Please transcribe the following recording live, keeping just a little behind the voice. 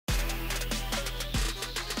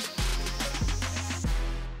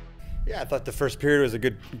I thought the first period was a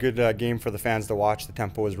good game for the fans to watch. The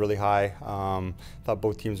tempo was really high. Thought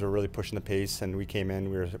both teams were really pushing the pace, and we came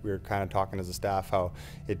in. We were kind of talking as a staff how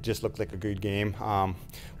it just looked like a good game.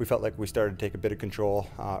 We felt like we started to take a bit of control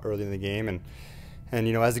early in the game, and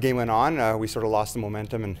as the game went on, we sort of lost the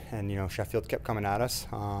momentum, and Sheffield kept coming at us.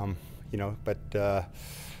 But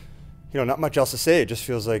not much else to say. It just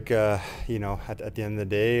feels like at the end of the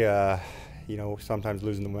day. Sometimes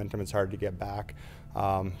losing the momentum, it's hard to get back.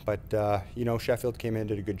 But Sheffield came in and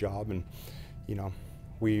did a good job, and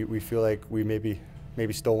we feel like we maybe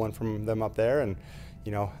stole one from them up there, and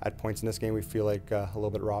at points in this game we feel like a little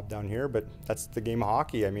bit robbed down here. But that's the game of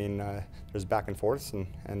hockey. I mean, there's back and forths,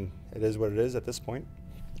 and it is what it is at this point.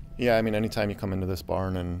 Yeah, I mean, anytime you come into this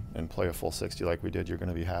barn and play a full 60 like we did, you're going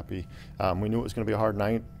to be happy. We knew it was going to be a hard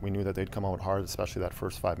night. We knew that they'd come out hard, especially that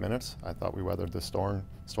first 5 minutes. I thought we weathered the storm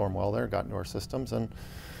well there, got into our systems, and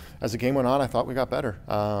as the game went on, I thought we got better.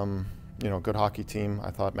 Good hockey team.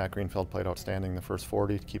 I thought Matt Greenfield played outstanding the first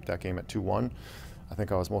 40 to keep that game at 2-1. I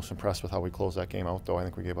think I was most impressed with how we closed that game out, though. I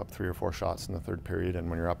think we gave up 3 or 4 shots in the third period, and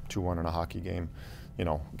when you're up 2-1 in a hockey game,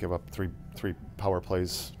 give up three power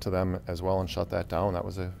plays to them as well and shut that down. That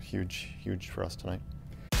was a huge for us tonight.